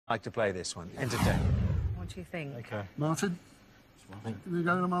Like to play this one. Entertain. What do you think? Okay. Martin? We're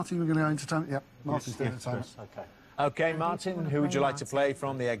going to Martin, we're going to go entertainment. Yep, Martin's doing entertainment. Okay. OK, Martin, who would you like to play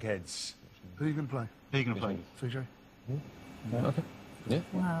from the Eggheads? Who are you going to play? Who are you going to play? CJ? Okay. Yeah.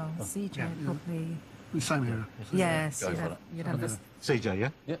 Well, CJ probably... The same era. Yes, you'd have this. CJ, yeah?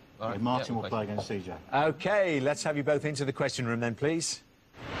 Yep. All right, Martin will play against CJ. OK, let's have you both into the question room then, please.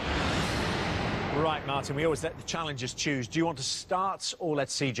 Right, Martin, we always let the challengers choose. Do you want to start or let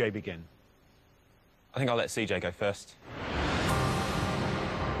CJ begin? I think I'll let CJ go first.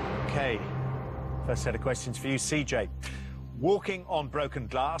 OK, first set of questions for you, CJ. Walking on Broken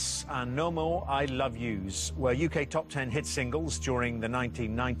Glass and No More I Love Yous were UK top 10 hit singles during the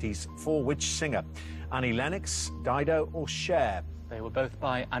 1990s for which singer? Annie Lennox, Dido or Cher? They were both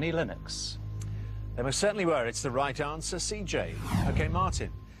by Annie Lennox. They most certainly were. It's the right answer, CJ. OK,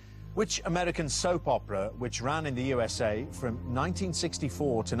 Martin. Which American soap opera, which ran in the USA from 1964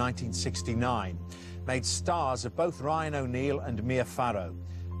 to 1969, made stars of both Ryan O'Neal and Mia Farrow?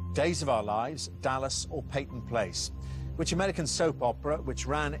 Days of Our Lives, Dallas or Peyton Place? Which American soap opera, which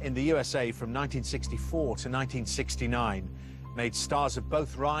ran in the USA from 1964 to 1969, made stars of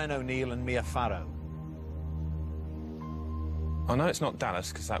both Ryan O'Neal and Mia Farrow? I know it's not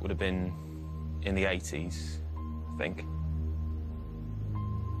Dallas, because that would have been in the 80s, I think.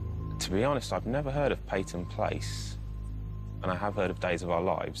 To be honest, I've never heard of Peyton Place, and I have heard of Days of Our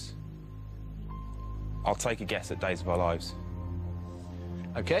Lives. I'll take a guess at Days of Our Lives.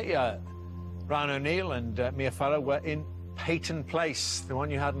 OK, Ryan O'Neal and Mia Farrow were in Peyton Place, the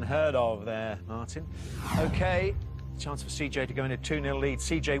one you hadn't heard of there, Martin. OK, chance for CJ to go in a 2-0 lead.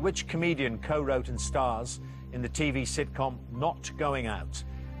 CJ, which comedian co-wrote and stars in the TV sitcom Not Going Out?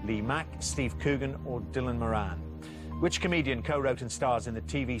 Lee Mack, Steve Coogan or Dylan Moran? Which comedian co-wrote and stars in the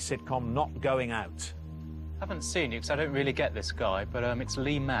TV sitcom Not Going Out? I haven't seen you because I don't really get this guy, but it's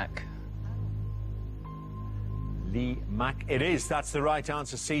Lee Mack. Lee Mack it is. That's the right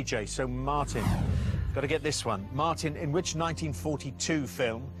answer, CJ. So, Martin, got to get this one. Martin, in which 1942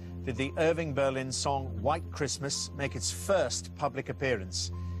 film did the Irving Berlin song White Christmas make its first public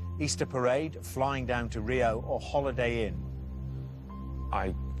appearance? Easter Parade, Flying Down to Rio or Holiday Inn?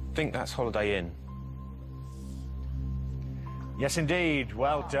 I think that's Holiday Inn. Yes, indeed.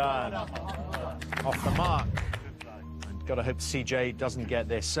 Well done. Off the mark. And got to hope CJ doesn't get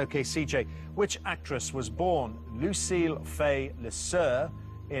this. OK, CJ, which actress was born Lucille Fay Lesueur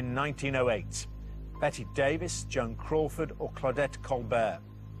in 1908? Betty Davis, Joan Crawford or Claudette Colbert?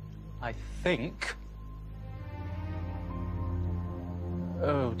 I think...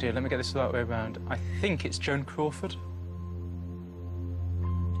 Oh, dear, let me get this the right way around. I think it's Joan Crawford.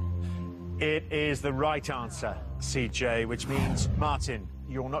 It is the right answer, CJ, which means, Martin,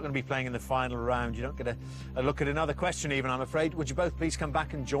 you're not going to be playing in the final round. You don't get a look at another question even, I'm afraid. Would you both please come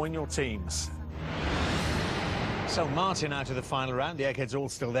back and join your teams? So, Martin out of the final round. The Egghead's all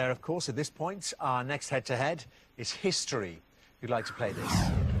still there, of course, at this point. Our next head-to-head is history. Who'd like to play this?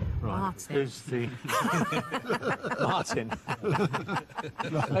 Right. Martin. Who's the... Martin.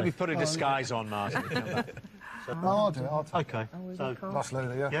 Maybe put a disguise on, Martin. Come back. No, I'll do it. I'll take OK. So, That's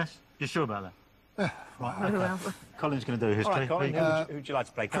Lulu, yeah. yes? You're sure about that? Right, OK. Colin's going to do history. All right, Colin, Here who'd you like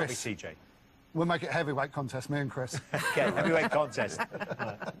to play? Can't be Chris. CJ. We'll make it heavyweight contest, me and Chris. OK, heavyweight contest.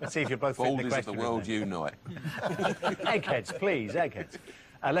 Right. Let's see if you're both fit in the Oldies of question the room world then. unite. Eggheads, please, Eggheads.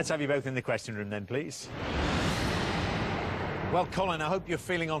 Let's have you both in the question room then, please. Well, Colin, I hope you're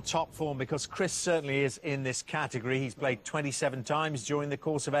feeling on top form because Chris certainly is in this category. He's played 27 times during the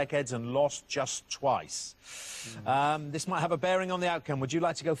course of Eggheads and lost just twice. This might have a bearing on the outcome. Would you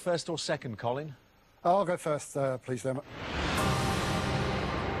like to go first or second, Colin? I'll go first, please, Dermot.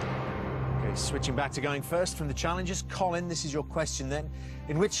 OK, switching back to going first from the challengers. Colin, this is your question then.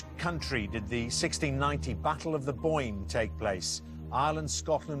 In which country did the 1690 Battle of the Boyne take place? Ireland,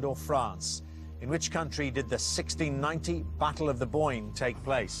 Scotland or France? In which country did the 1690 Battle of the Boyne take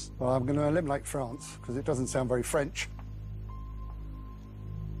place? Well, I'm going to eliminate France, because it doesn't sound very French.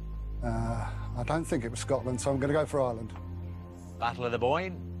 I don't think it was Scotland, so I'm going to go for Ireland. Battle of the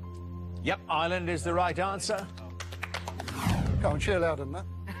Boyne? Yep, Ireland is the right answer. Go on, cheer louder than that.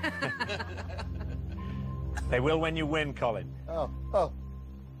 They will when you win, Colin. Oh.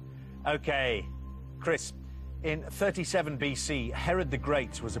 OK, Chris. In 37 BC, Herod the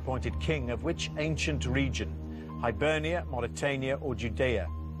Great was appointed king of which ancient region? Hibernia, Mauritania or Judea?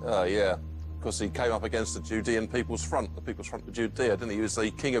 Oh, yeah. Because he came up against the Judean People's Front, the People's Front of Judea, didn't he? He was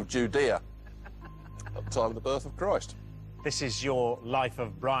the king of Judea at the time of the birth of Christ. This is your Life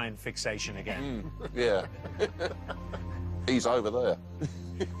of Brian fixation again. Yeah. He's over there.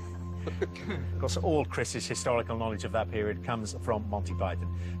 Of course, all Chris's historical knowledge of that period comes from Monty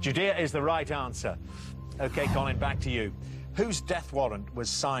Python. Judea is the right answer. OK, Colin, back to you. Whose death warrant was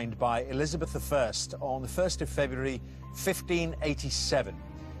signed by Elizabeth I on the 1st of February 1587?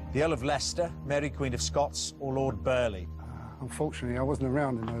 The Earl of Leicester, Mary Queen of Scots, or Lord Burleigh? Unfortunately, I wasn't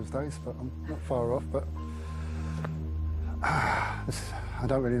around in those days, but I'm not far off. But I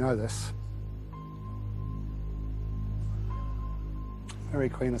don't really know this. Mary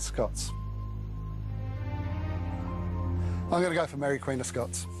Queen of Scots. I'm going to go for Mary Queen of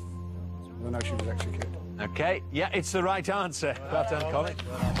Scots. I know she was executed. OK, yeah, it's the right answer. Well done, Colin.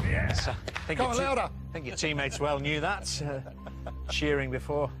 Yes. Come on, louder. I think your teammates well knew that. Cheering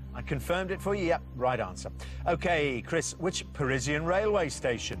before I confirmed it for you. Yep, right answer. OK, Chris, which Parisian railway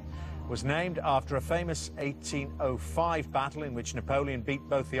station was named after a famous 1805 battle in which Napoleon beat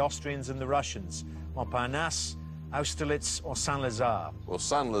both the Austrians and the Russians? Montparnasse, Austerlitz, or Saint-Lazare? Well,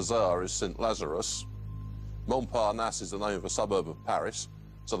 Saint-Lazare is St. Lazarus. Montparnasse is the name of a suburb of Paris.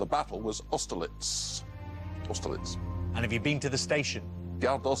 So the battle was Austerlitz. Austerlitz. And have you been to the station?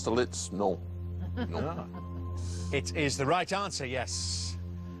 Gare d'Austerlitz? No. No. It is the right answer, yes.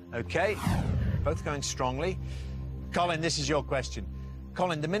 OK, both going strongly. Colin, this is your question.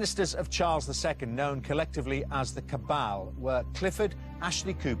 Colin, the ministers of Charles II, known collectively as the Cabal, were Clifford,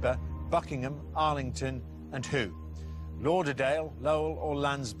 Ashley Cooper, Buckingham, Arlington, and who? Lauderdale, Lowell, or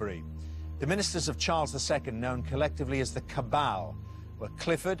Lansbury? The ministers of Charles II, known collectively as the Cabal, were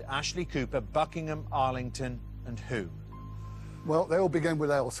Clifford, Ashley Cooper, Buckingham, Arlington, and who? Well, they all begin with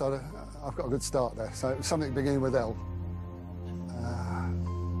L, so I've got a good start there. So something beginning with L.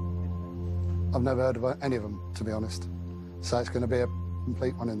 I've never heard of any of them, to be honest. So it's going to be a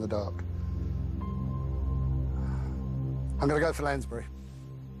complete one in the dark. I'm going to go for Lansbury.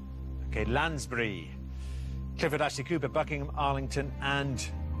 OK, Lansbury. Clifford, Ashley Cooper, Buckingham, Arlington, and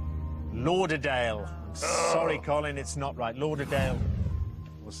Lauderdale. I'm sorry, Colin, it's not right. Lauderdale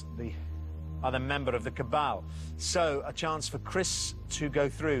was the other member of the Cabal. So, a chance for Chris to go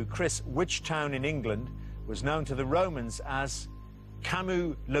through. Chris, which town in England was known to the Romans as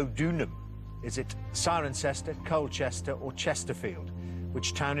Camulodunum? Is it Cirencester, Colchester, or Chesterfield?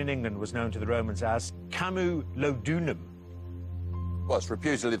 Which town in England was known to the Romans as Camulodunum? Well, it's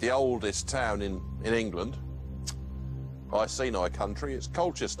reputedly the oldest town in England. Iceni country, it's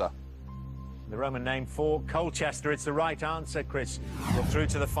Colchester. The Roman name for Colchester. It's the right answer, Chris. You're through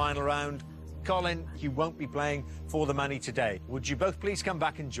to the final round. Colin, you won't be playing for the money today. Would you both please come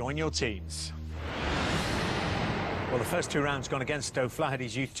back and join your teams? Well, the first two rounds gone against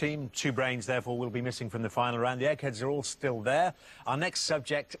O'Flaherty's youth team. 2 brains, therefore, will be missing from the final round. The Eggheads are all still there. Our next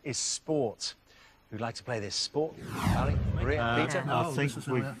subject is sport. Who'd like to play this? Sport? Ali? Maria? Peter? I think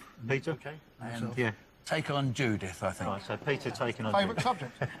we've... Peter? OK. And Yeah. take on Judith, I think. Right, so Peter taking on... Favourite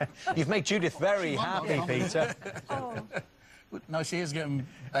subject? You've made Judith very happy, Peter. No, she is getting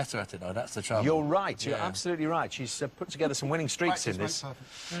better at it, though. That's the trouble. You're right. You're absolutely right. She's put together some winning streaks in this.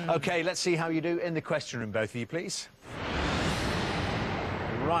 OK, let's see how you do in the question room, both of you, please.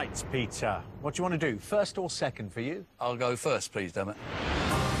 Right, Peter. What do you want to do? First or second for you? I'll go first, please, damn it.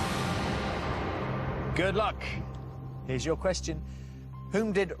 Good luck. Here's your question.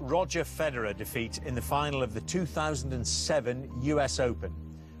 Whom did Roger Federer defeat in the final of the 2007 US Open?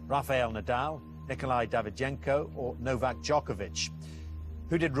 Rafael Nadal, Nikolai Davydenko, or Novak Djokovic?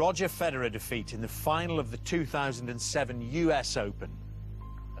 Who did Roger Federer defeat in the final of the 2007 US Open?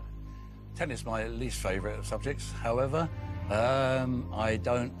 Tennis is my least favourite of subjects. However, I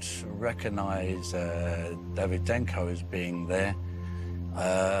don't recognise Davydenko as being there,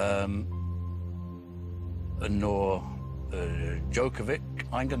 nor Djokovic.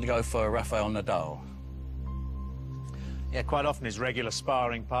 I'm going to go for Rafael Nadal. Yeah, quite often his regular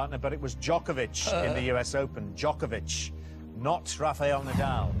sparring partner, but it was Djokovic in the US Open. Djokovic, not Rafael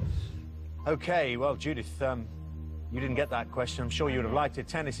Nadal. OK, well, Judith, you didn't get that question. I'm sure you would have liked it.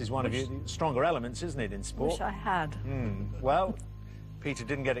 Tennis is one of your stronger elements, isn't it, in sport? Wish I had. Well, Peter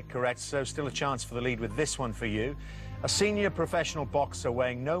didn't get it correct, so still a chance for the lead with this one for you. A senior professional boxer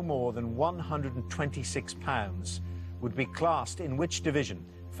weighing no more than 126 pounds would be classed in which division?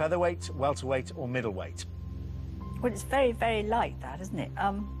 Featherweight, welterweight, or middleweight? Well, it's very, very light, that, isn't it?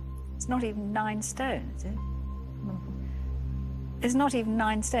 It's not even 9 stone, is it? It's not even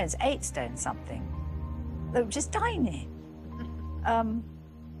 9 stones, 8 stone something. They're just tiny. I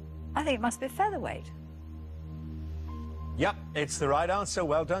think it must be featherweight. Yep, it's the right answer.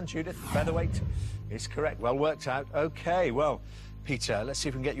 Well done, Judith. Featherweight is correct. Well worked out. OK, well, Peter, let's see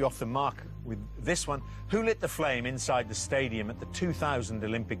if we can get you off the mark with this one. Who lit the flame inside the stadium at the 2000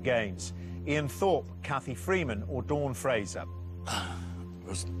 Olympic Games? Ian Thorpe, Cathy Freeman, or Dawn Fraser?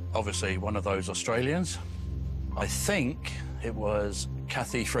 was obviously one of those Australians. I think it was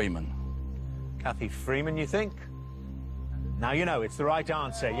Kathy Freeman. Kathy Freeman, you think? Now you know, it's the right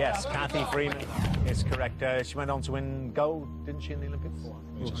answer. Yes, Kathy Freeman is correct. She went on to win gold, didn't she, in the Olympics?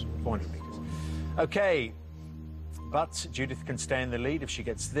 400 metres. OK, but Judith can stay in the lead if she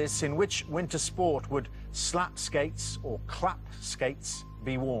gets this. In which winter sport would slap skates or clap skates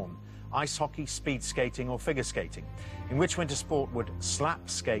be worn? Ice hockey, speed skating or figure skating? In which winter sport would slap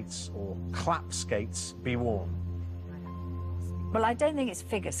skates or clap skates be worn? Well, I don't think it's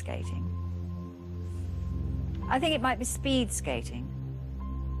figure skating. I think it might be speed skating.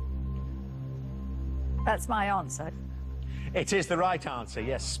 That's my answer. It is the right answer.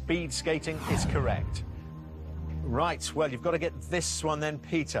 Yes, speed skating is correct. Right, well, you've got to get this one then,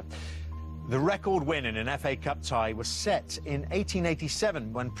 Peter. The record win in an FA Cup tie was set in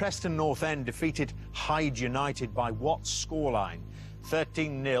 1887 when Preston North End defeated Hyde United by what scoreline?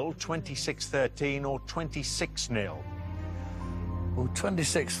 13-0, 26-13 or 26-0? Well,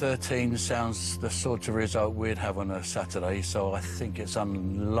 26-13 sounds the sort of result we'd have on a Saturday, so I think it's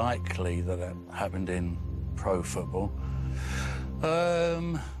unlikely that that happened in pro football.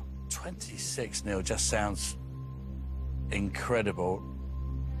 26-0 just sounds incredible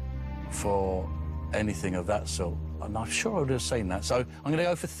for anything of that sort. And I'm sure I would have seen that, so I'm going to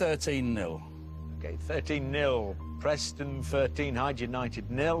go for 13-0. OK, 13-0. Preston 13, Hyde United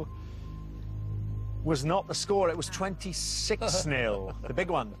 0. Was not the score, it was 26-0. The big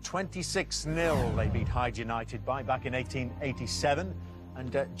one, 26-0 they beat Hyde United by back in 1887.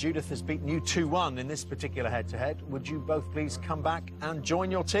 And Judith has beaten you 2-1 in this particular head-to-head. Would you both please come back and join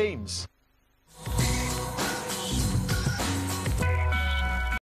your teams?